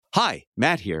Hi,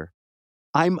 Matt here.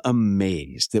 I'm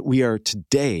amazed that we are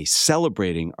today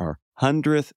celebrating our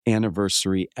 100th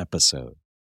anniversary episode.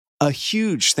 A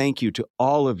huge thank you to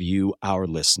all of you, our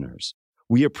listeners.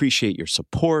 We appreciate your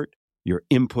support, your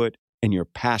input, and your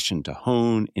passion to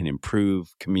hone and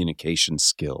improve communication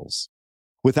skills.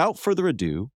 Without further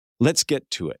ado, let's get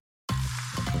to it.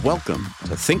 Welcome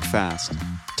to Think Fast,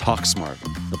 Talk Smart,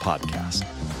 the podcast.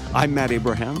 I'm Matt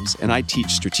Abrahams, and I teach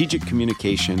strategic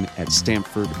communication at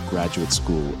Stanford Graduate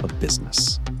School of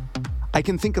Business. I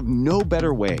can think of no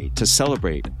better way to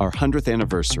celebrate our 100th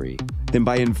anniversary than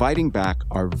by inviting back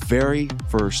our very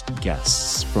first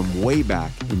guests from way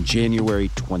back in January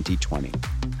 2020,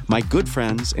 my good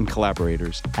friends and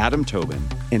collaborators, Adam Tobin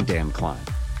and Dan Klein.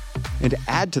 And to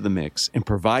add to the mix and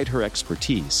provide her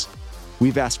expertise,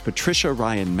 we've asked Patricia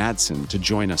Ryan Madsen to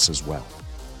join us as well.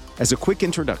 As a quick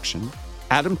introduction,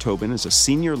 Adam Tobin is a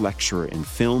senior lecturer in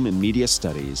film and media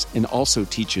studies and also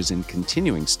teaches in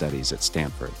continuing studies at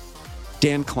Stanford.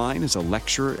 Dan Klein is a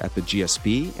lecturer at the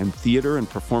GSB and theater and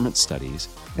performance studies,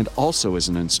 and also is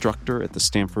an instructor at the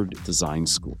Stanford Design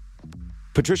School.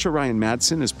 Patricia Ryan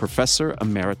Madsen is professor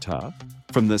emerita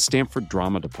from the Stanford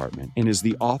Drama Department and is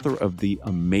the author of the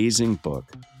amazing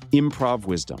book, Improv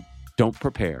Wisdom. Don't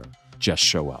prepare, just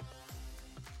show up.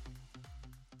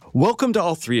 Welcome to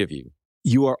all three of you.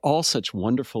 You are all such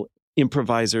wonderful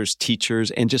improvisers,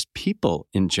 teachers, and just people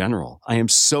in general. I am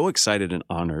so excited and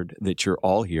honored that you're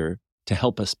all here to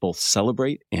help us both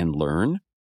celebrate and learn.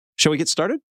 Shall we get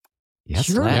started? Yes,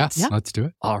 sure. let's do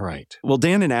it. All right. Well,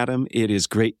 Dan and Adam, it is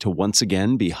great to once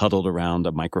again be huddled around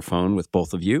a microphone with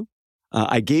both of you.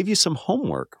 I gave you some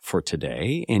homework for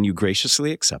today, and you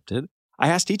graciously accepted. I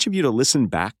asked each of you to listen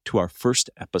back to our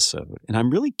first episode, and I'm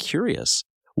really curious.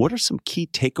 What are some key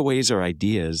takeaways or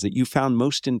ideas that you found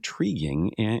most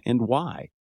intriguing and why?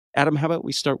 Adam, how about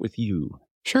we start with you?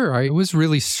 Sure. I was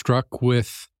really struck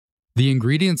with the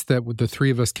ingredients that the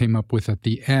three of us came up with at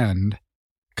the end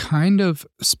kind of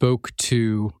spoke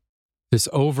to this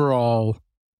overall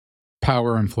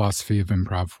power and philosophy of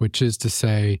improv, which is to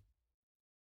say,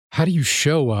 how do you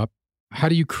show up? How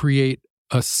do you create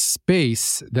a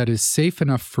space that is safe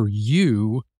enough for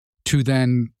you to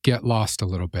then get lost a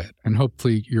little bit, and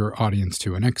hopefully your audience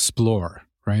too, and explore,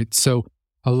 right? So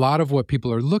a lot of what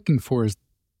people are looking for is,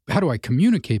 how do I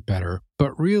communicate better?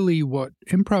 But really what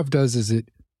improv does is it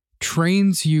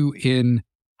trains you in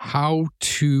how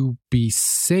to be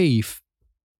safe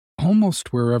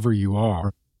almost wherever you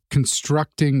are,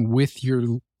 constructing with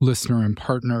your listener and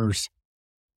partners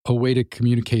a way to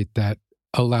communicate that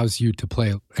allows you to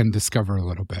play and discover a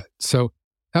little bit. So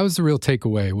that was the real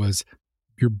takeaway, was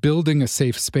you're building a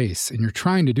safe space, and you're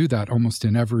trying to do that almost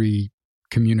in every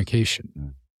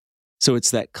communication. So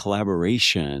it's that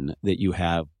collaboration that you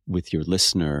have with your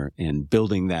listener and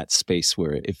building that space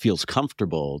where it feels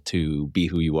comfortable to be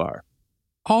who you are.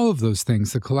 All of those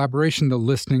things, the collaboration, the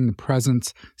listening, the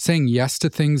presence, saying yes to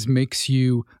things makes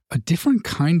you a different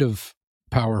kind of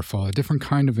powerful, a different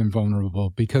kind of invulnerable,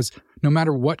 because no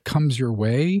matter what comes your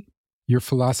way, your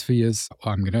philosophy is,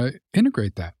 I'm going to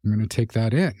integrate that. I'm going to take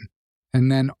that in. And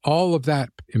then all of that,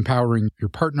 empowering your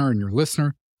partner and your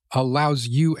listener, allows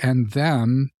you and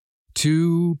them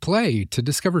to play, to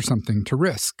discover something, to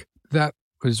risk. That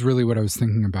was really what I was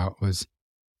thinking about, was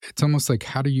it's almost like,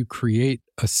 how do you create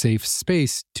a safe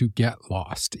space to get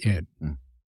lost in?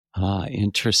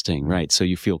 Interesting. Right. So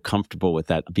you feel comfortable with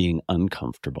that being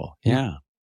uncomfortable. Yeah.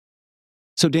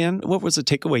 So Dan, what was the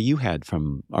takeaway you had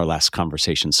from our last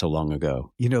conversation so long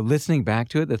ago? You know, listening back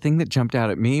to it, the thing that jumped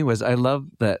out at me was, I love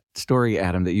that story,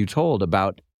 Adam, that you told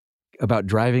about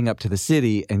driving up to the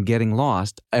city and getting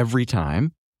lost every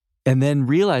time, and then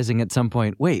realizing at some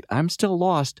point, wait, I'm still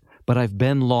lost, but I've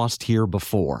been lost here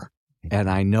before, and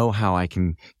I know how I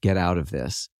can get out of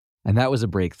this. And that was a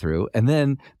breakthrough. And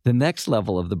then the next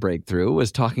level of the breakthrough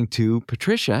was talking to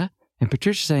Patricia, and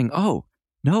Patricia saying, oh,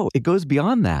 no, it goes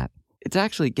beyond that. It's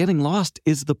actually getting lost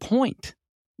is the point.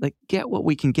 Like, get what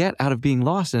we can get out of being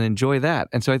lost and enjoy that.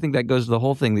 And so I think that goes to the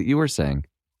whole thing that you were saying.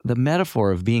 The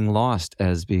metaphor of being lost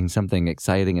as being something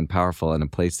exciting and powerful and a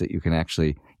place that you can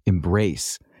actually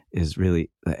embrace is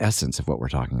really the essence of what we're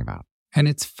talking about. And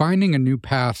it's finding a new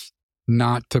path,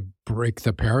 not to break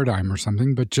the paradigm or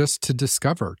something, but just to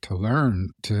discover, to learn,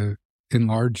 to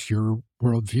enlarge your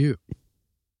worldview.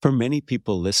 For many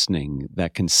people listening,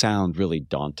 that can sound really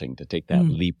daunting to take that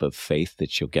leap of faith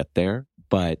that you'll get there.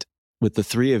 But with the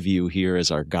three of you here as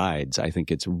our guides, I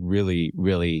think it's really,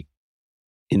 really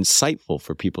insightful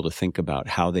for people to think about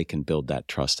how they can build that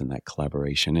trust and that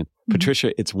collaboration. And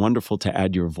Patricia, it's wonderful to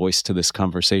add your voice to this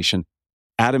conversation.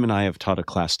 Adam and I have taught a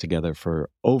class together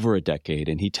for over a decade,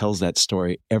 and he tells that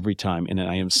story every time. And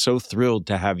I am so thrilled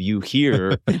to have you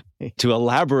here to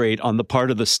elaborate on the part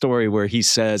of the story where he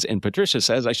says, and Patricia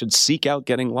says, I should seek out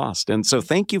getting lost. And so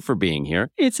thank you for being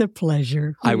here. It's a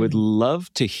pleasure. I would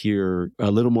love to hear a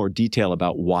little more detail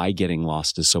about why getting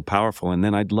lost is so powerful. And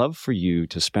then I'd love for you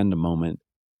to spend a moment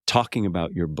talking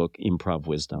about your book, Improv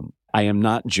Wisdom. I am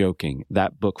not joking.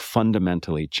 That book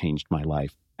fundamentally changed my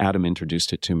life. Adam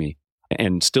introduced it to me,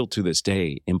 and still to this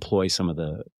day, employ some of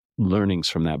the learnings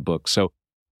from that book. So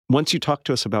once you talk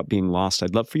to us about being lost,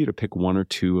 I'd love for you to pick one or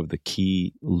two of the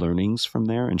key learnings from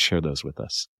there and share those with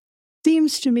us.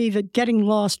 Seems to me that getting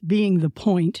lost being the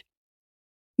point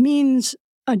means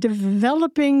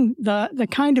developing the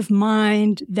kind of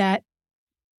mind that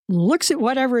looks at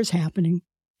whatever is happening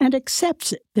and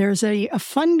accepts it. There's a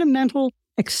fundamental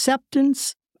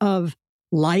acceptance of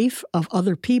life, of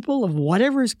other people, of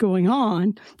whatever is going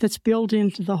on that's built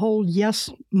into the whole yes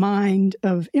mind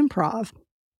of improv.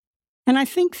 And I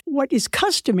think what is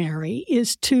customary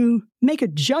is to make a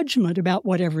judgment about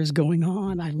whatever is going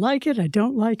on. I like it, I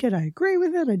don't like it, I agree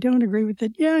with it, I don't agree with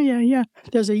it. Yeah.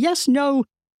 There's a yes-no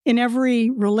in every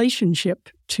relationship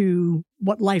to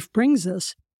what life brings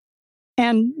us.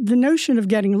 And the notion of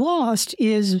getting lost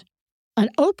is an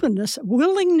openness, a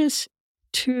willingness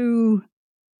to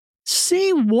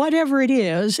see whatever it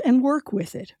is and work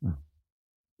with it.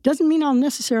 Doesn't mean I'll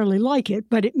necessarily like it,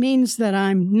 but it means that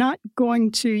I'm not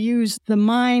going to use the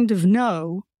mind of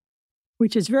no,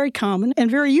 which is very common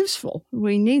and very useful.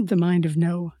 We need the mind of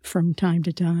no from time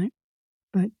to time.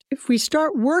 But if we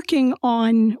start working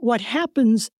on what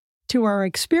happens to our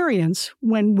experience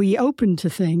when we open to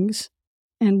things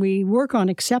and we work on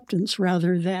acceptance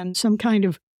rather than some kind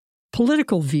of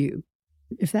political view,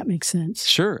 if that makes sense.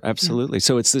 Sure, absolutely. Yeah.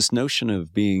 So it's this notion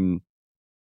of being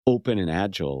open and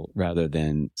agile rather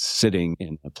than sitting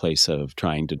in a place of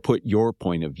trying to put your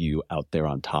point of view out there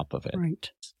on top of it. Right.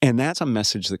 And that's a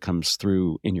message that comes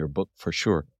through in your book for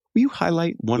sure. Will you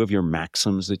highlight one of your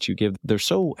maxims that you give? They're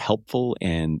so helpful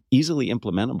and easily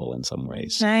implementable in some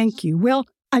ways. Thank you. Well,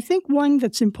 I think one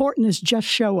that's important is just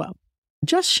show up.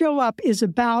 Just show up is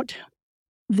about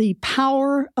the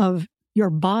power of your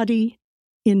body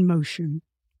in motion.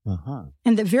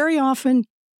 And that very often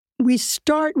we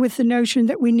start with the notion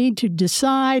that we need to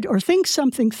decide or think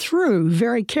something through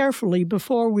very carefully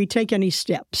before we take any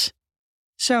steps.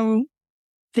 So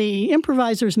the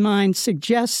improviser's mind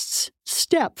suggests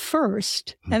step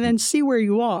first and then see where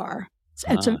you are.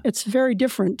 It's very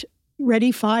different.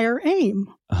 Ready, fire, aim.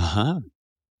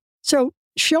 So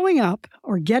showing up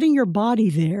or getting your body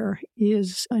there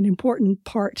is an important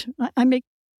part.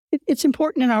 It's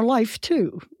important in our life,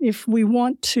 too. If we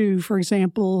want to, for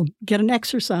example, get an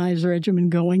exercise regimen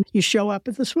going, you show up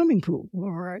at the swimming pool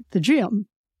or at the gym.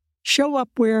 Show up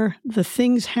where the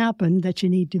things happen that you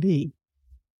need to be.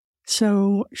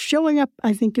 So showing up,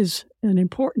 I think, is an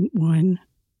important one.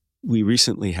 We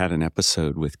recently had an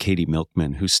episode with Katie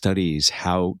Milkman, who studies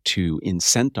how to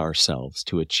incent ourselves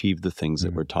to achieve the things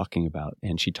that we're talking about.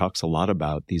 And she talks a lot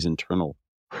about these internal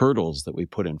hurdles that we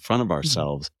put in front of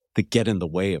ourselves that get in the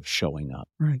way of showing up.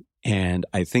 Right. And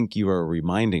I think you are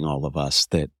reminding all of us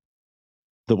that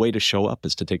the way to show up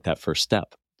is to take that first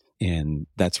step. And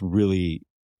that's really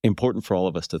important for all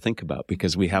of us to think about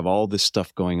because we have all this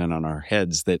stuff going on our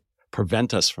heads that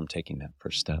prevent us from taking that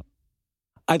first step.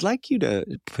 I'd like you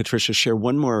to, Patricia, share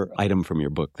one more item from your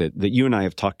book that you and I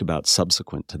have talked about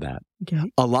subsequent to that. Okay.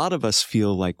 A lot of us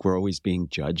feel like we're always being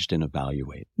judged and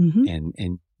evaluated.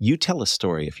 And you tell a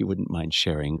story, if you wouldn't mind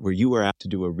sharing, where you were asked to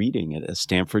do a reading at a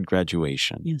Stanford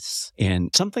graduation. Yes. And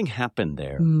something happened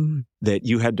there that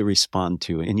you had to respond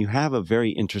to, and you have a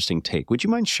very interesting take. Would you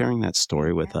mind sharing that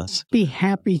story with us? Be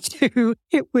happy to.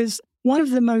 It was one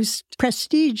of the most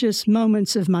prestigious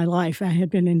moments of my life. I had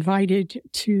been invited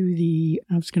to the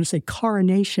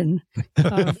coronation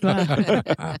of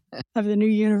the new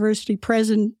university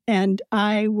president, and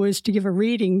I was to give a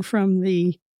reading from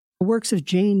the works of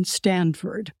Jane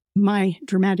Stanford. My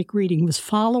dramatic reading was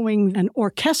following an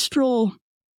orchestral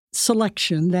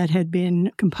selection that had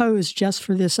been composed just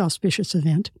for this auspicious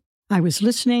event. I was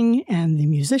listening, and the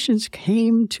musicians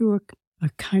came to a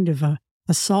kind of a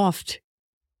soft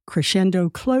crescendo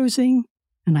closing,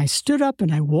 and I stood up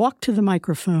and I walked to the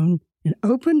microphone and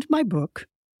opened my book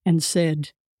and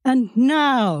said, "And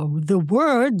now the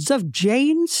words of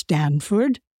Jane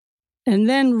Stanford." And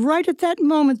then right at that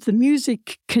moment, the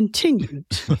music continued.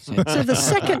 So the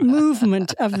second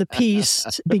movement of the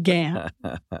piece began.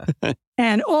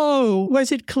 And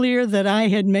was it clear that I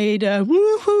had made a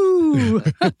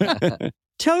woohoo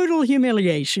total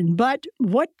humiliation. But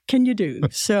what can you do?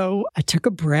 So I took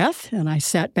a breath and I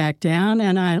sat back down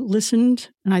and I listened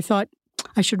and I thought,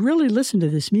 I should really listen to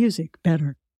this music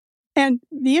better. And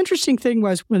the interesting thing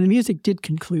was when the music did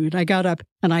conclude, I got up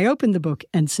and I opened the book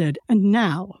and said, and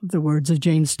now the words of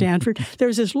Jane Stanford.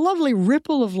 There's this lovely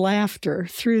ripple of laughter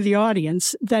through the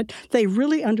audience that they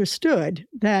really understood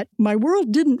that my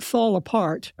world didn't fall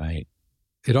apart. Right.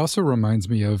 It also reminds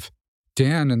me of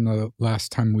Dan, in the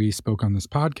last time we spoke on this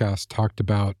podcast, talked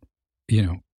about,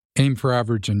 aim for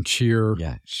average and cheer.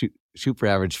 Yeah. Shoot for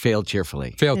average, fail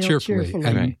cheerfully. Fail cheerfully.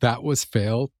 And Right. that was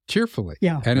fail cheerfully.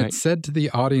 Yeah. And Right. it said to the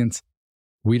audience,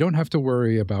 we don't have to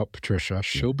worry about Patricia.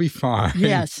 She'll be fine.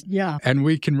 Yes, yeah. And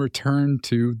we can return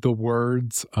to the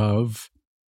words of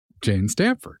Jane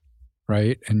Stanford,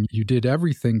 right? And you did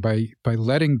everything by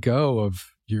letting go of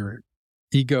your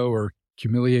ego or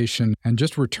humiliation and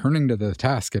just returning to the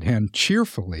task at hand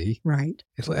cheerfully. Right.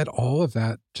 It let all of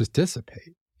that just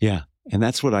dissipate. Yeah. And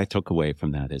that's what I took away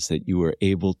from that, is that you were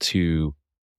able to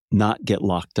not get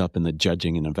locked up in the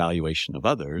judging and evaluation of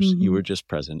others. Mhm. You were just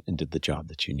present and did the job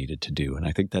that you needed to do. And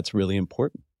I think that's really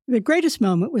important. The greatest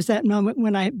moment was that moment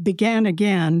when I began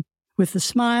again with the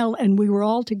smile and we were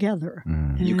all together.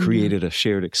 You And, created a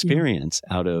shared experience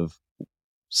out of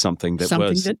something that something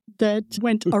was that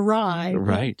went awry.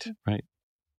 right.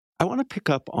 I want to pick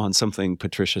up on something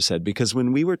Patricia said, because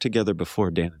when we were together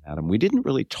before, Dan and Adam, we didn't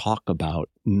really talk about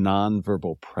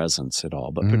nonverbal presence at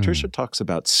all. But Patricia talks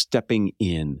about stepping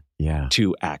in Yeah.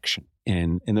 to action.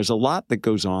 And there's a lot that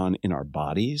goes on in our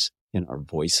bodies, in our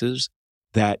voices,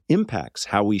 that impacts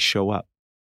how we show up.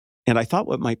 And I thought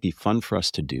what might be fun for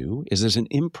us to do is there's an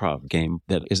improv game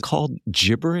that is called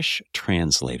Gibberish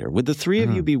Translator. Would the three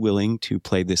of you be willing to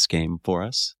play this game for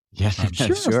us? Yeah,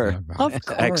 Sure. sure. Of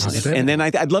course. Excellent. Yeah. And then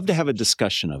I'd love to have a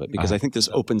discussion of it, because I think this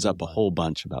opens up a whole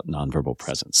bunch about nonverbal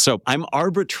presence. So I'm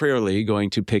arbitrarily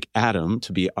going to pick Adam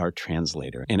to be our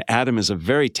translator. And Adam is a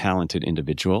very talented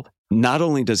individual. Not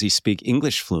only does he speak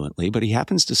English fluently, but he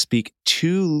happens to speak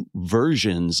two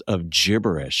versions of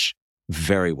gibberish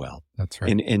very well. That's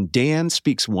right. And Dan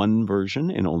speaks one version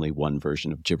and only one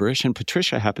version of gibberish, and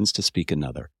Patricia happens to speak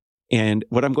another. And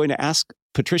what I'm going to ask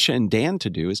Patricia and Dan to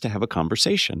do is to have a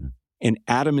conversation. And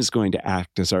Adam is going to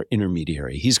act as our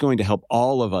intermediary. He's going to help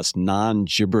all of us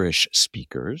non-gibberish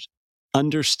speakers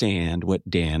understand what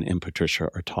Dan and Patricia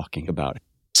are talking about.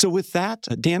 So with that,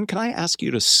 Dan, can I ask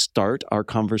you to start our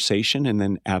conversation, and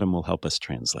then Adam will help us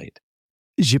translate?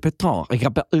 Je peux t'en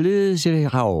le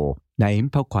général name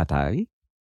pas quoi taille.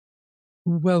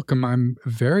 Welcome. I'm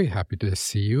very happy to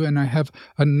see you. And I have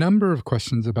a number of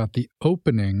questions about the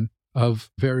opening of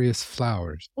various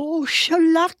flowers. Oh,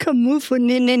 shalaka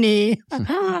mufuninini.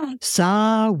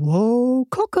 Sa wo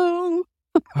koko.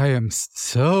 I am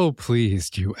so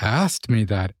pleased you asked me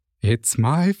that. It's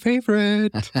my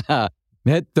favorite.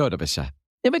 Méthode baixa.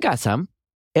 Ebe gasam.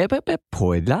 Ebe be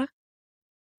poila.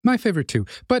 My favorite too.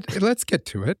 But let's get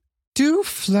to it. Do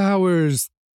flowers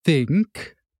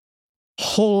think?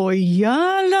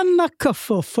 Hoyala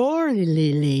makafofori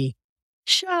lili.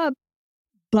 Sha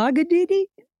bagadidi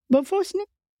bafosni.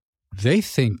 They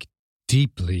think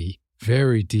deeply,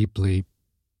 very deeply.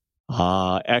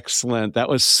 Ah, excellent. That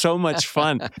was so much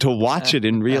fun to watch it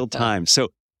in real time. So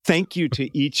thank you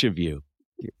to each of you.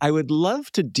 I would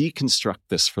love to deconstruct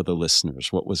this for the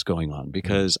listeners, what was going on,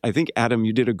 because I think, Adam,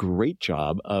 you did a great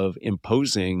job of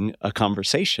imposing a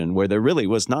conversation where there really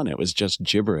was none. It was just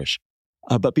gibberish.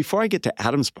 But before I get to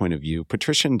Adam's point of view,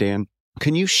 Patricia and Dan,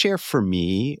 can you share for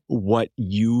me what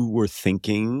you were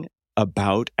thinking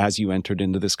about as you entered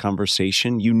into this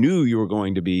conversation? You knew you were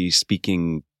going to be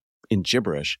speaking in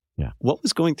gibberish. Yeah. What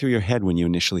was going through your head when you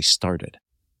initially started?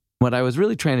 What I was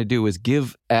really trying to do was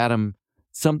give Adam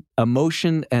some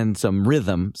emotion and some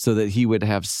rhythm so that he would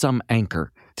have some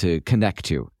anchor to connect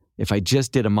to. If I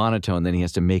just did a monotone, then he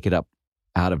has to make it up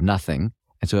out of nothing.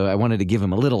 And so I wanted to give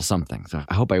him a little something. So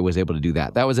I hope I was able to do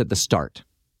that. That was at the start.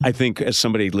 I think as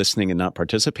somebody listening and not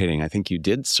participating, I think you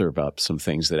did serve up some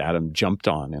things that Adam jumped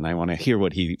on, and I want to hear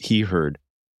what he heard.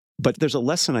 But there's a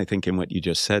lesson, I think, in what you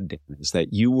just said, Dan, is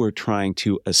that you were trying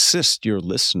to assist your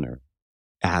listener,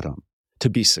 Adam, to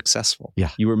be successful.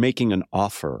 Yeah. You were making an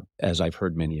offer, as I've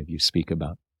heard many of you speak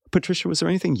about. Patricia, was there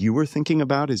anything you were thinking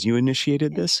about as you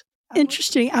initiated this?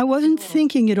 Interesting. I wasn't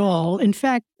thinking at all. In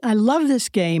fact, I love this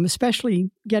game, especially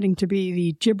getting to be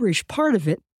the gibberish part of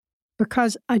it,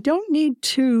 because I don't need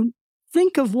to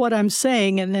think of what I'm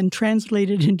saying and then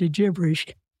translate it into gibberish.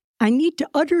 I need to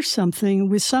utter something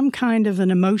with some kind of an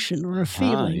emotion or a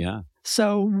feeling. Yeah.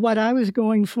 So what I was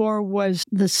going for was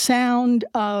the sound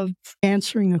of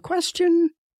answering a question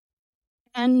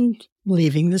and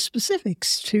leaving the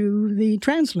specifics to the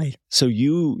translator. So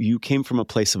you came from a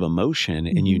place of emotion,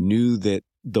 and you knew that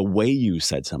the way you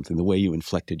said something, the way you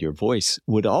inflected your voice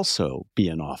would also be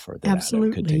an offer that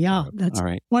Adam could take care of. That's all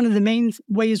right. one of the main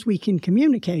ways we can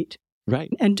communicate.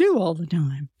 Right. And do all the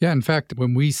time. Yeah. In fact,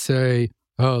 when we say,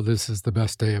 oh, this is the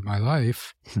best day of my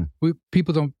life,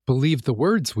 people don't believe the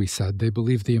words we said. They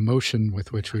believe the emotion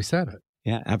with which we said it.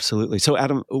 Yeah, absolutely. So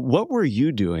Adam, what were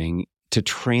you doing to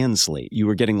translate? You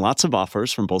were getting lots of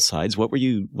offers from both sides. What were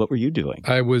you doing?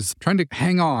 I was trying to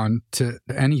hang on to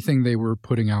anything they were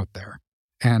putting out there.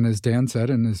 And as Dan said,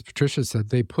 and as Patricia said,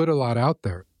 they put a lot out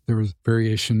there. There was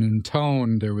variation in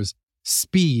tone. There was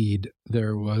speed.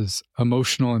 There was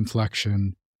emotional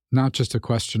inflection, not just a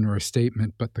question or a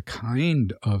statement, but the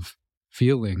kind of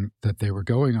feeling that they were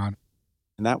going on.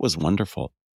 And that was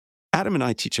wonderful. Adam and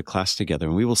I teach a class together,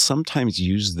 and we will sometimes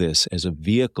use this as a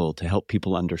vehicle to help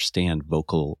people understand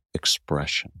vocal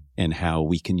expression and how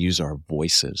we can use our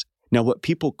voices. Now, what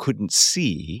people couldn't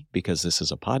see, because this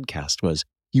is a podcast, was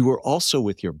you were also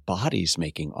with your bodies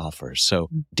making offers. So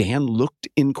Dan looked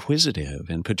inquisitive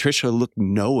and Patricia looked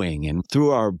knowing, and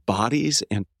through our bodies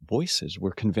and voices,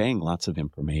 we're conveying lots of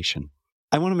information.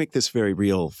 I want to make this very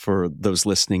real for those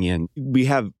listening in. We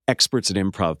have experts at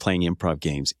Improv playing improv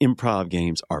games. Improv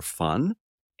games are fun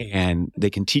and they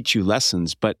can teach you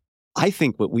lessons, but I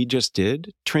think what we just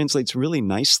did translates really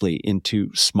nicely into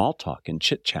small talk and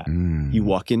chit chat. You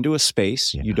walk into a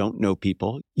space, you don't know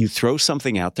people, you throw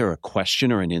something out there, a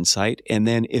question or an insight, and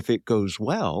then if it goes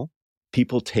well,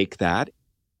 people take that.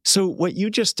 So what you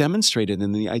just demonstrated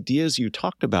and the ideas you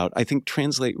talked about, I think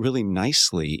translate really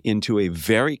nicely into a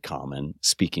very common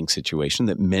speaking situation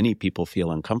that many people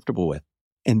feel uncomfortable with.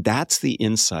 And that's the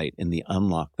insight and the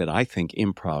unlock that I think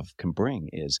improv can bring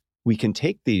is we can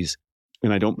take these,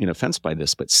 and I don't mean offense by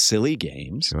this, but silly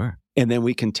games. And then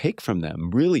we can take from them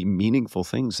really meaningful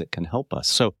things that can help us.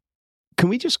 So can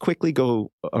we just quickly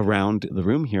go around the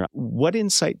room here? What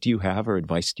insight do you have or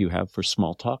advice do you have for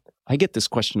small talk? I get this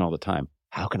question all the time.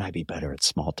 How can I be better at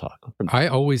small talk? I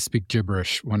always speak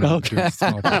gibberish when I'm doing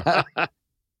small talk.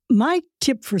 My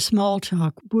tip for small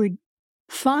talk would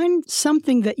find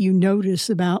something that you notice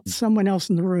about someone else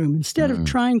in the room. Instead of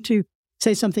trying to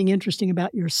say something interesting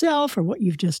about yourself or what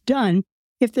you've just done,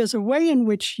 if there's a way in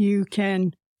which you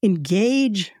can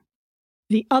engage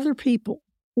the other people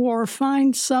or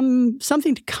find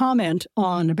something to comment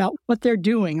on about what they're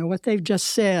doing or what they've just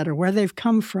said or where they've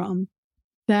come from,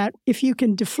 that if you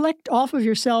can deflect off of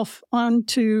yourself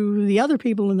onto the other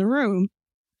people in the room,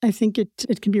 I think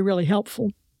it can be really helpful.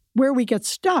 Where we get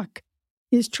stuck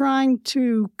is trying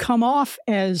to come off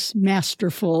as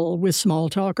masterful with small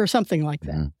talk or something like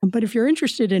that. But if you're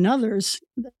interested in others,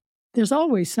 there's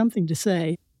always something to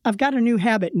say. I've got a new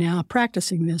habit now,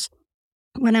 practicing this.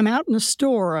 When I'm out in a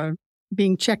store or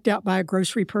being checked out by a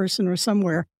grocery person or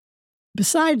somewhere,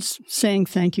 besides saying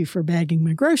thank you for bagging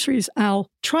my groceries, I'll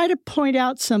try to point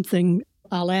out something.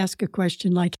 I'll ask a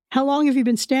question like, how long have you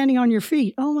been standing on your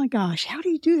feet? Oh my gosh, how do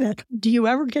you do that? Do you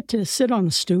ever get to sit on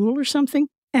a stool or something?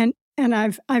 And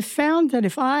I've found that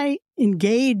if I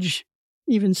engage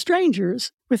even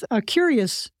strangers with a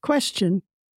curious question,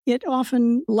 it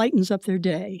often lightens up their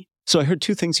day. So I heard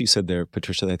two things you said there,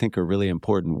 Patricia, that I think are really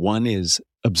important. One is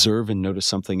observe and notice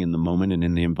something in the moment and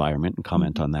in the environment and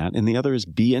comment on that. And the other is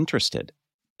be interested.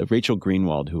 Rachel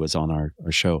Greenwald, who was on our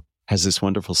show, has this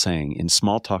wonderful saying, in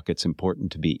small talk, it's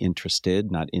important to be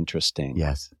interested, not interesting.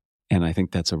 Yes. And I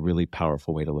think that's a really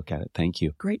powerful way to look at it. Thank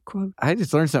you. Great quote. I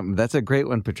just learned something. That's a great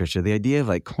one, Patricia. The idea of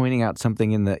like pointing out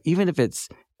something even if it's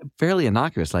fairly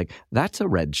innocuous, like that's a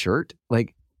red shirt,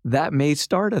 like that may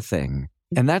start a thing.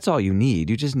 And that's all you need.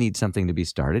 You just need something to be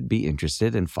started, be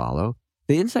interested and follow.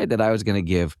 The insight that I was going to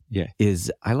give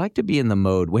is I like to be in the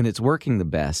mode when it's working the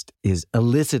best is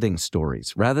eliciting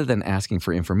stories rather than asking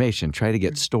for information. Try to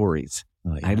get stories.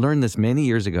 I learned this many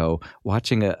years ago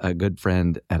watching a good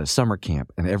friend at a summer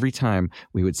camp. And every time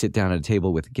we would sit down at a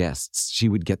table with guests, she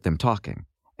would get them talking.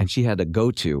 And she had a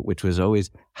go-to, which was always,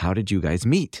 how did you guys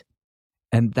meet?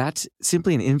 And that's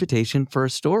simply an invitation for a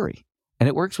story. And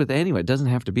it works with anyone. It doesn't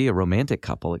have to be a romantic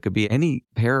couple. It could be any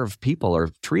pair of people or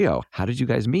trio. How did you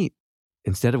guys meet?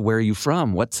 Instead of where are you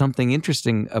from? What's something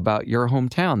interesting about your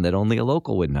hometown that only a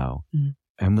local would know?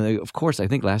 And of course, I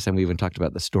think last time we even talked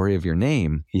about the story of your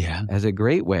name as a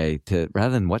great way to,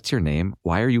 rather than what's your name,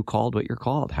 why are you called what you're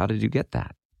called? How did you get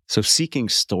that? So seeking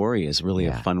story is really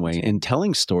a fun way. And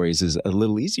telling stories is a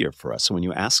little easier for us. So when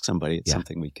you ask somebody, it's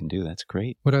something we can do. That's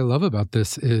great. What I love about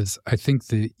this is I think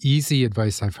the easy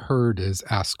advice I've heard is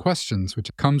ask questions,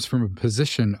 which comes from a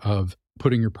position of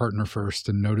putting your partner first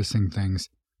and noticing things.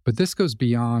 But this goes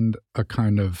beyond a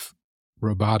kind of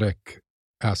robotic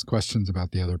ask questions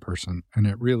about the other person. And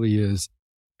it really is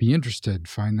be interested,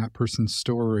 find that person's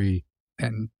story,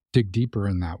 and dig deeper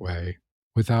in that way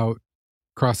without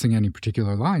crossing any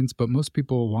particular lines. But most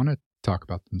people want to talk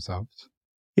about themselves.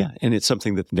 Yeah, and it's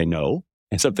something that they know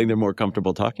and something they're more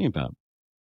comfortable talking about.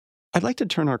 I'd like to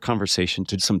turn our conversation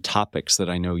to some topics that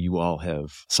I know you all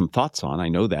have some thoughts on. I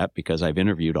know that because I've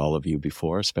interviewed all of you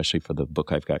before, especially for the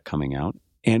book I've got coming out.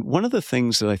 And one of the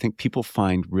things that I think people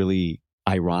find really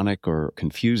ironic or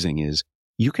confusing is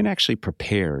you can actually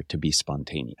prepare to be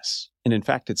spontaneous. And in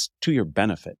fact, it's to your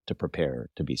benefit to prepare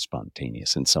to be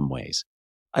spontaneous in some ways.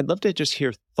 I'd love to just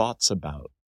hear thoughts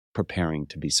about preparing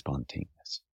to be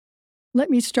spontaneous. Let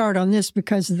me start on this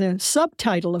because the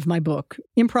subtitle of my book,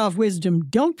 Improv Wisdom,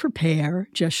 Don't Prepare,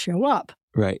 Just Show Up.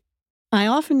 Right. I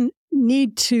often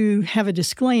need to have a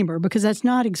disclaimer because that's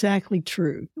not exactly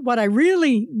true. What I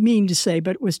really mean to say,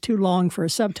 but it was too long for a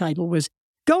subtitle, was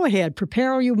go ahead,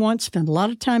 prepare all you want, spend a lot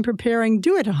of time preparing,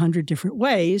 do it 100 different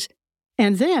ways,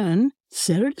 and then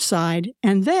set it aside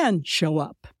and then show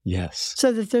up. Yes.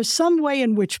 So that there's some way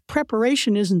in which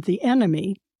preparation isn't the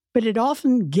enemy, but it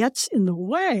often gets in the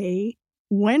way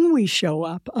when we show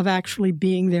up of actually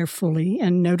being there fully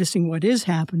and noticing what is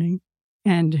happening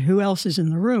and who else is in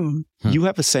the room. You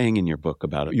have a saying in your book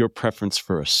about your preference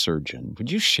for a surgeon.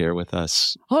 Would you share with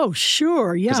us? Oh,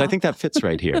 sure, yeah. Because I think that fits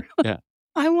right here. Yeah.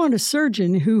 I want a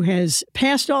surgeon who has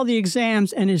passed all the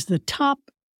exams and is the top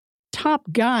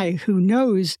guy who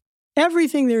knows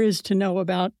everything there is to know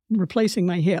about replacing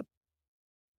my hip.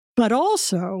 But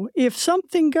also, if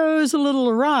something goes a little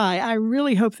awry, I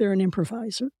really hope they're an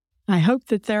improviser. I hope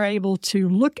that they're able to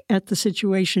look at the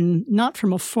situation not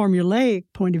from a formulaic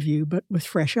point of view, but with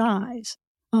fresh eyes.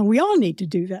 We all need to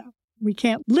do that. We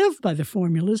can't live by the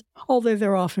formulas, although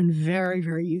they're often very,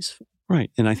 very useful.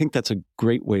 Right. And I think that's a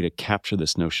great way to capture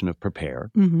this notion of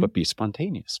prepare, but be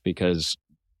spontaneous, because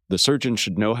the surgeon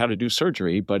should know how to do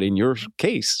surgery, but in your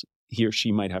case, he or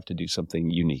she might have to do something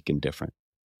unique and different.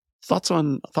 Thoughts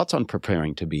on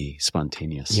preparing to be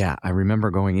spontaneous? Yeah, I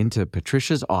remember going into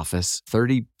Patricia's office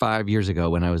 35 years ago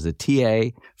when I was a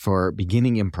TA for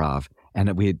beginning improv. And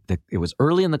it was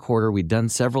early in the quarter. We'd done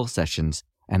several sessions,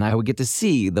 and I would get to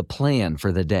see the plan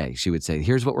for the day. She would say,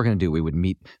 here's what we're going to do. We would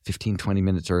meet 15, 20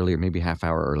 minutes early or maybe half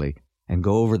hour early and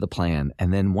go over the plan.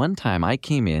 And then one time I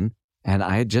came in and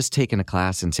I had just taken a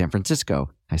class in San Francisco.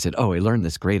 I said, I learned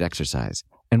this great exercise.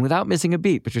 And without missing a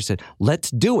beat, Patricia said, let's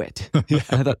do it. And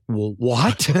I thought, well,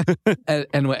 what?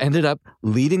 and ended up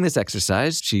leading this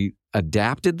exercise. She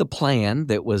adapted the plan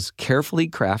that was carefully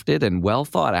crafted and well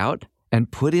thought out and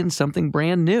put in something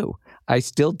brand new. I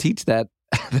still teach that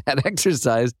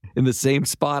exercise in the same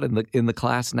spot in the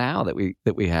class now that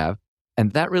we have.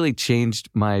 And that really changed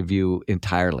my view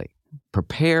entirely.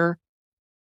 Prepare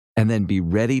and then be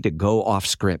ready to go off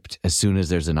script as soon as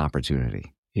there's an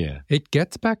opportunity. Yeah. It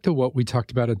gets back to what we talked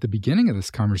about at the beginning of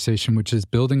this conversation, which is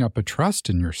building up a trust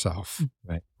in yourself.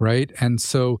 Right. Right. And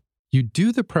so you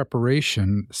do the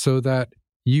preparation so that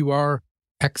you are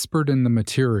expert in the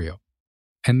material.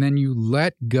 And then you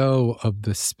let go of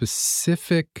the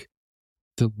specific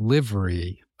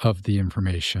delivery of the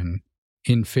information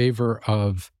in favor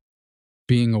of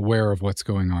being aware of what's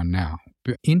going on now.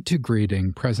 But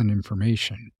integrating present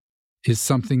information is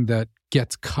something that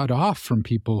gets cut off from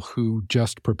people who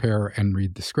just prepare and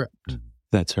read the script.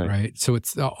 That's right. Right. So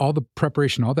it's all the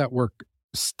preparation, all that work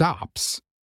stops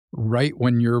right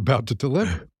when you're about to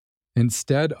deliver.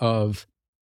 Instead of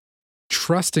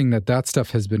trusting that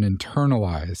stuff has been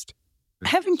internalized.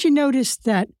 Haven't you noticed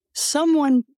that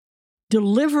someone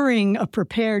delivering a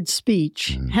prepared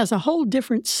speech has a whole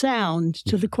different sound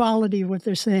to the quality of what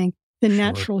they're saying than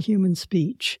natural human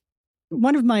speech?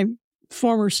 One of my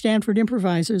former Stanford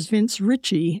improvisers, Vince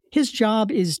Ritchie, his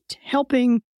job is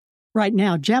helping right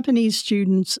now Japanese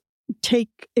students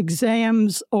take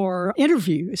exams or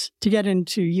interviews to get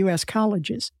into U.S.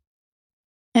 colleges.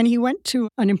 And he went to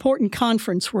an important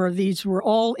conference where these were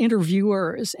all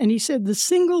interviewers. And he said the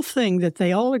single thing that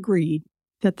they all agreed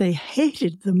that they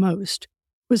hated the most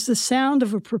was the sound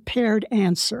of a prepared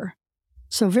answer.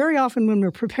 So very often when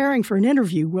we're preparing for an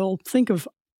interview, we'll think of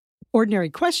ordinary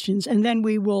questions and then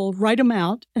we will write them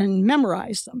out and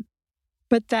memorize them.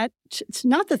 But it's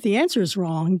not that the answer is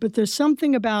wrong, but there's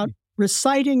something about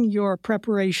reciting your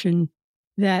preparation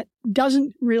that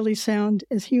doesn't really sound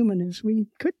as human as we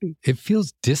could be. It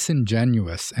feels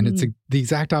disingenuous, and it's the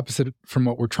exact opposite from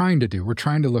what we're trying to do. We're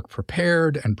trying to look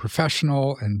prepared and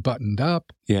professional and buttoned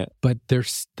up. Yeah. But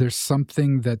there's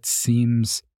something that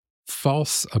seems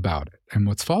false about it. And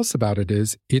what's false about it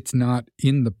is it's not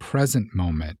in the present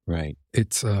moment. Right.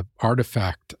 It's an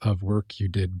artifact of work you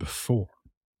did before.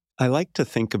 I like to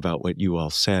think about what you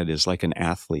all said is like an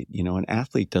athlete. You know, an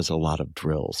athlete does a lot of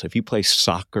drills. If you play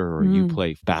soccer or you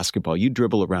play basketball, you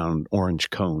dribble around orange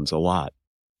cones a lot.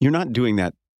 You're not doing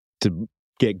that to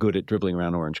get good at dribbling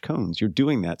around orange cones. You're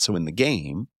doing that so in the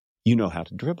game, you know how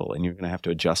to dribble, and you're going to have to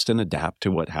adjust and adapt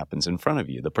to what happens in front of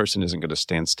you. The person isn't going to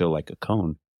stand still like a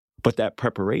cone. But that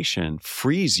preparation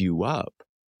frees you up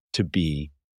to be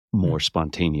more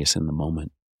spontaneous in the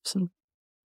moment. So,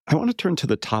 I want to turn to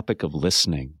the topic of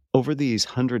listening. Over these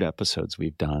 100 episodes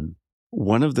we've done,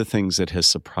 one of the things that has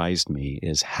surprised me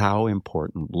is how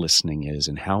important listening is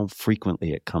and how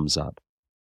frequently it comes up.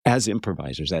 As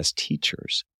improvisers, as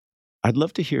teachers, I'd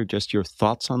love to hear just your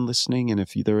thoughts on listening and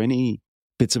if there are any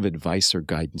bits of advice or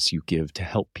guidance you give to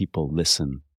help people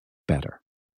listen better.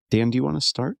 Dan, do you want to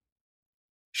start?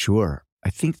 Sure. I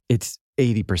think it's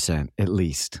 80% at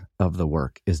least of the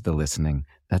work is the listening.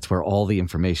 That's where all the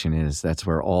information is. That's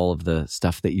where all of the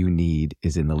stuff that you need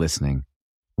is in the listening.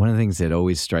 One of the things that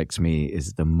always strikes me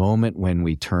is the moment when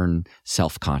we turn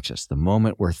self-conscious, the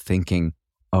moment we're thinking,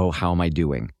 oh, how am I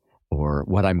doing? Or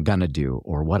what I'm going to do,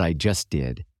 or what I just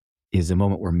did, is the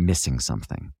moment we're missing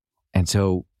something. And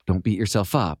so don't beat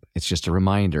yourself up. It's just a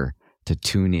reminder to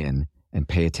tune in and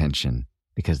pay attention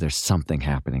because there's something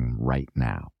happening right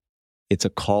now. It's a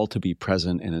call to be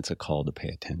present and it's a call to pay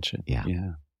attention. Yeah.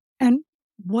 and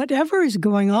whatever is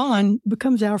going on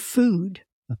becomes our food,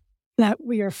 that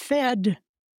we are fed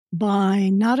by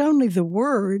not only the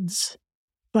words,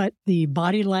 but the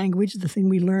body language, the thing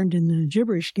we learned in the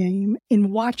gibberish game,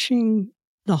 in watching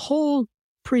the whole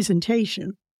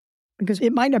presentation. Because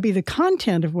it might not be the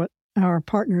content of what our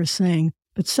partner is saying,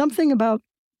 but something about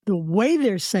the way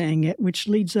they're saying it, which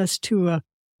leads us to a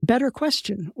better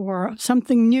question or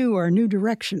something new or a new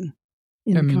direction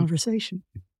in the conversation.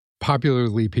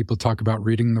 Popularly, people talk about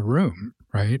reading the room,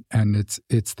 right? And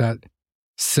it's that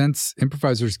sense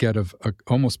improvisers get of a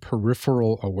almost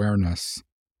peripheral awareness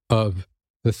of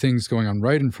the things going on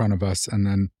right in front of us and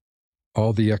then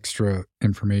all the extra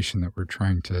information that we're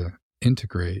trying to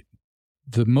integrate.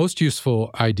 The most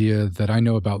useful idea that I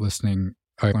know about listening,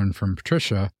 I learned from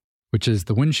Patricia, which is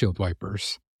the windshield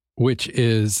wipers, which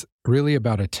is really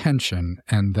about attention,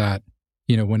 and that,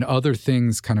 you know, when other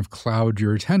things kind of cloud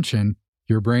your attention,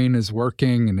 your brain is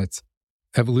working and it's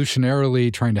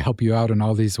evolutionarily trying to help you out in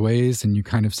all these ways. And you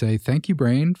kind of say, thank you,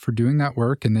 brain, for doing that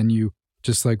work. And then you,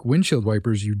 just like windshield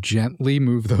wipers, you gently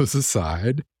move those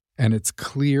aside and it's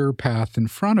clear path in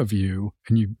front of you.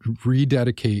 And you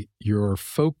rededicate your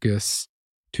focus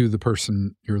to the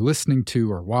person you're listening to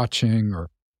or watching or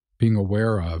being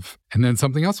aware of. And then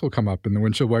something else will come up and the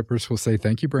windshield wipers will say,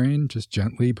 thank you, brain. Just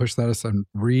gently push that aside and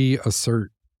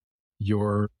reassert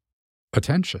your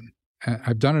attention.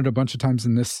 I've done it a bunch of times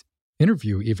in this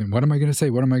interview even. What am I going to say?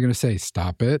 What am I going to say?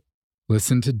 Stop it.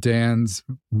 Listen to Dan's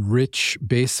rich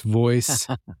bass voice.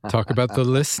 Talk about the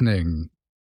listening.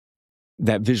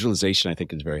 That visualization, I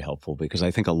think, is very helpful because I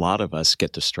think a lot of us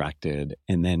get distracted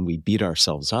and then we beat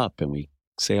ourselves up and we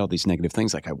say all these negative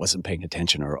things like, I wasn't paying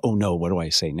attention, or, oh no, what do I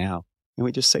say now? And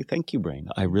we just say, thank you, brain.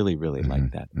 I really, really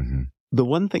like that. The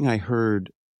one thing I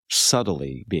heard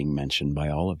subtly being mentioned by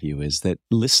all of you is that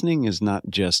listening is not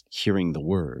just hearing the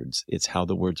words, it's how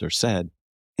the words are said.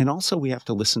 And also we have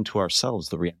to listen to ourselves,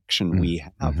 the reaction we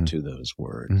have to those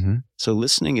words. So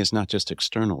listening is not just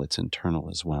external, it's internal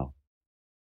as well.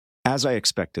 As I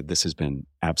expected, this has been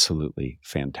absolutely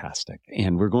fantastic.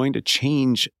 And we're going to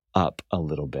change up a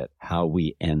little bit how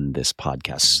we end this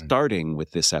podcast, starting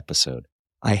with this episode.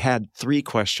 I had 3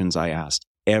 questions I asked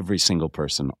every single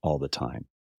person all the time.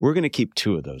 We're going to keep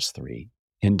 2 of those 3.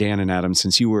 And Dan and Adam,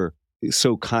 since you were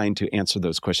so kind to answer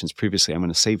those questions previously, I'm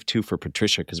going to save 2 for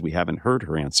Patricia because we haven't heard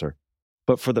her answer.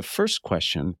 But for the first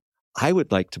question, I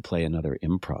would like to play another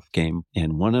improv game.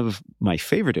 And one of my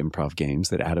favorite improv games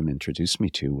that Adam introduced me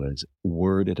to was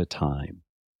Word at a Time.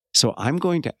 So I'm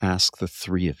going to ask the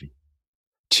 3 of you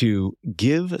to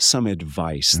give some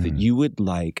advice that you would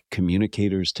like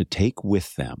communicators to take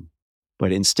with them.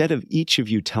 But instead of each of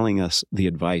you telling us the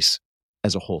advice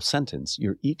as a whole sentence,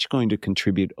 you're each going to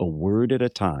contribute a word at a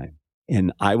time.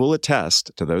 And I will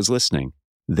attest to those listening,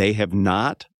 they have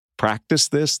not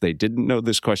practiced this. They didn't know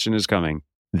this question is coming.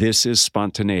 This is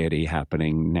spontaneity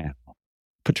happening now.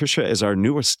 Patricia, as our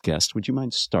newest guest, would you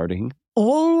mind starting?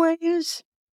 Always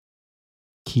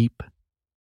Keep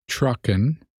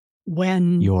Truckin'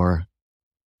 when your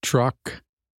truck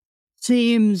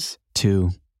seems to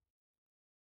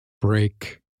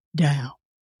break down.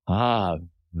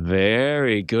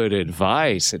 Very good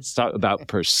advice. It's about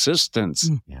persistence,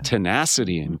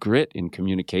 tenacity, and grit in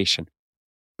communication.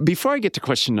 Before I get to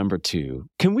question number 2,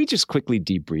 can we just quickly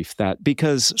debrief that?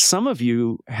 Because some of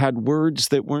you had words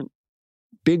that weren't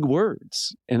big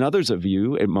words, and others of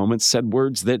you at moments said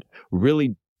words that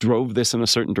really drove this in a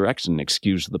certain direction,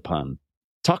 excuse the pun.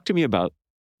 Talk to me about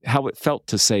how it felt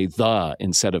to say the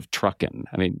instead of truckin'.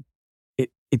 I mean,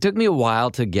 It took me a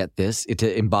while to get this,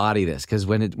 to embody this, because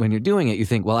when you're doing it, you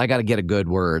think, well, I got to get a good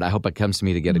word. I hope it comes to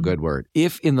me to get a good word.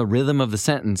 If in the rhythm of the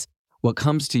sentence, what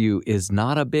comes to you is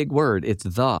not a big word, it's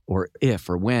the or if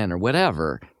or when or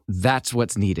whatever, that's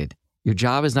what's needed. Your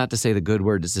job is not to say the good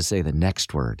word, it's to say the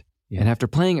next word. Yeah. And after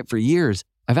playing it for years,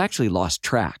 I've actually lost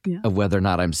track of whether or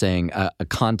not I'm saying a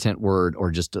content word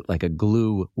or just like a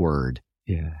glue word.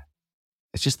 Yeah.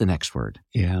 It's just the next word.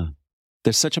 Yeah.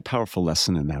 There's such a powerful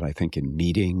lesson in that, I think, in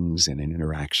meetings and in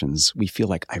interactions. We feel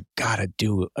like I've got to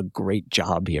do a great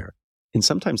job here. And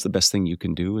sometimes the best thing you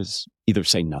can do is either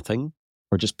say nothing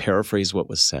or just paraphrase what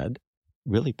was said.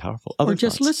 Really powerful. Or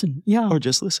just listen. Yeah. Or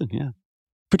just listen. Yeah.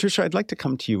 Patricia, I'd like to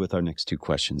come to you with our next 2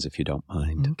 questions, if you don't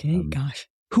mind. Okay. Gosh.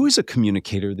 Who is a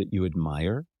communicator that you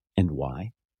admire and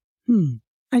why?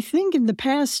 I think in the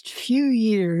past few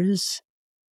years,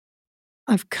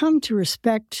 I've come to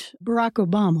respect Barack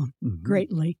Obama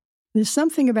greatly. There's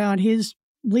something about his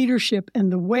leadership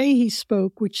and the way he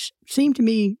spoke, which seemed to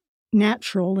me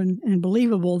natural and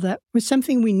believable, that was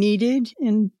something we needed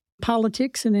in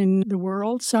politics and in the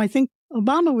world. So I think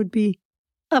Obama would be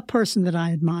a person that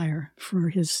I admire for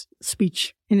his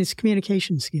speech and his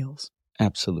communication skills.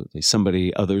 Absolutely.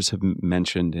 Somebody others have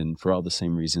mentioned, and for all the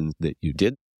same reasons that you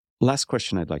did. Last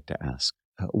question I'd like to ask.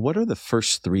 What are the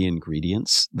first 3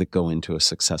 ingredients that go into a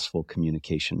successful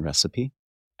communication recipe?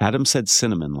 Adam said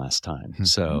cinnamon last time,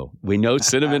 so we know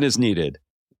cinnamon is needed.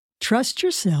 Trust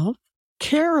yourself,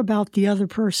 care about the other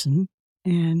person,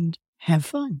 and have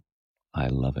fun. I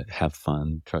love it. Have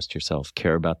fun, trust yourself,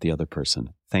 care about the other person.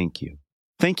 Thank you.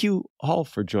 Thank you all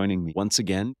for joining me once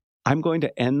again. I'm going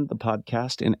to end the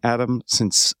podcast. And Adam,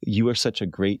 since you are such a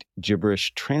great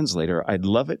gibberish translator, I'd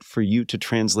love it for you to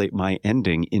translate my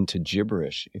ending into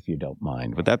gibberish, if you don't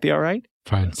mind. Would that be all right?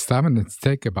 Fine.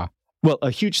 Well, a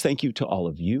huge thank you to all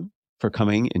of you for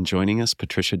coming and joining us,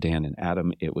 Patricia, Dan, and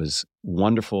Adam. It was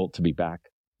wonderful to be back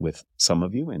with some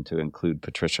of you and to include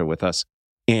Patricia with us.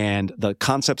 And the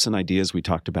concepts and ideas we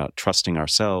talked about, trusting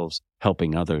ourselves,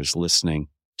 helping others, listening,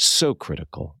 so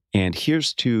critical. And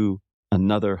here's to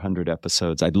another 100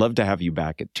 episodes. I'd love to have you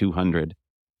back at 200.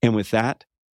 And with that,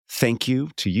 thank you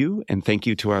to you and thank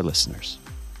you to our listeners.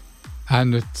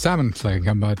 And the 7th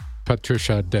about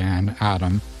Patricia, Dan,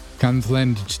 Adam, kan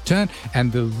flänten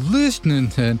and the listening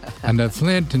and the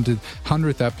flänten the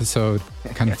 100th episode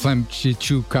kan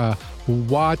flämchichuka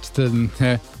watch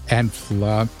the and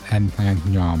flub and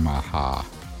yamaha.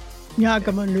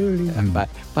 Yagamaluli. And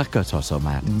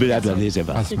Bakasosomat.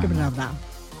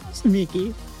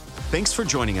 Mickey. Thanks for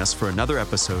joining us for another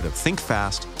episode of Think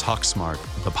Fast, Talk Smart,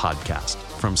 the podcast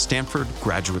from Stanford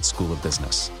Graduate School of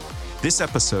Business. This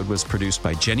episode was produced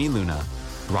by Jenny Luna,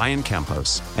 Ryan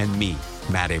Campos, and me,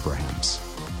 Matt Abrahams.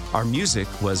 Our music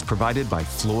was provided by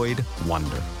Floyd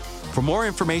Wonder. For more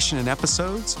information and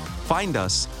episodes, find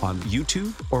us on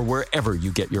YouTube or wherever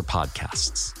you get your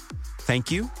podcasts.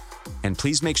 Thank you, and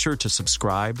please make sure to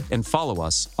subscribe and follow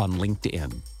us on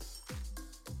LinkedIn.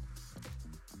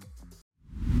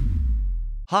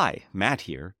 Hi, Matt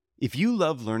here. If you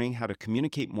love learning how to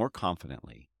communicate more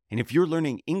confidently, and if you're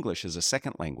learning English as a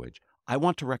second language, I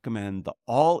want to recommend the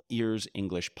All Ears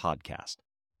English podcast.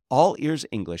 All Ears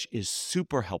English is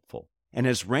super helpful and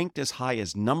is ranked as high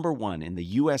as #1 in the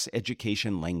U.S.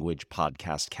 education language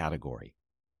podcast category.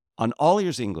 On All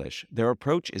Ears English, their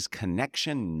approach is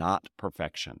connection, not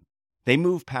perfection. They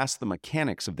move past the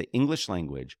mechanics of the English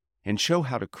language and show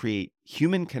how to create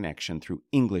human connection through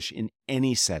English in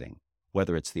any setting,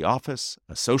 whether it's the office,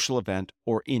 a social event,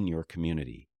 or in your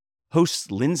community. Hosts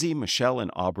Lindsay, Michelle,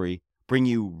 and Aubrey bring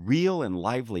you real and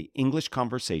lively English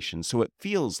conversations so it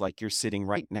feels like you're sitting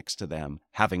right next to them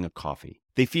having a coffee.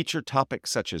 They feature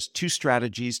topics such as 2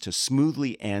 strategies to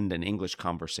smoothly end an English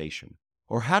conversation,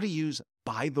 or how to use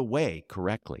by the way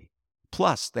correctly.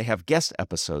 Plus, they have guest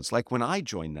episodes like when I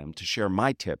join them to share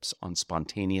my tips on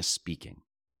spontaneous speaking.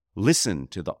 Listen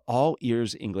to the All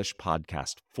Ears English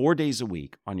podcast 4 days a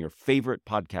week on your favorite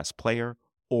podcast player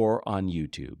or on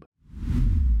YouTube.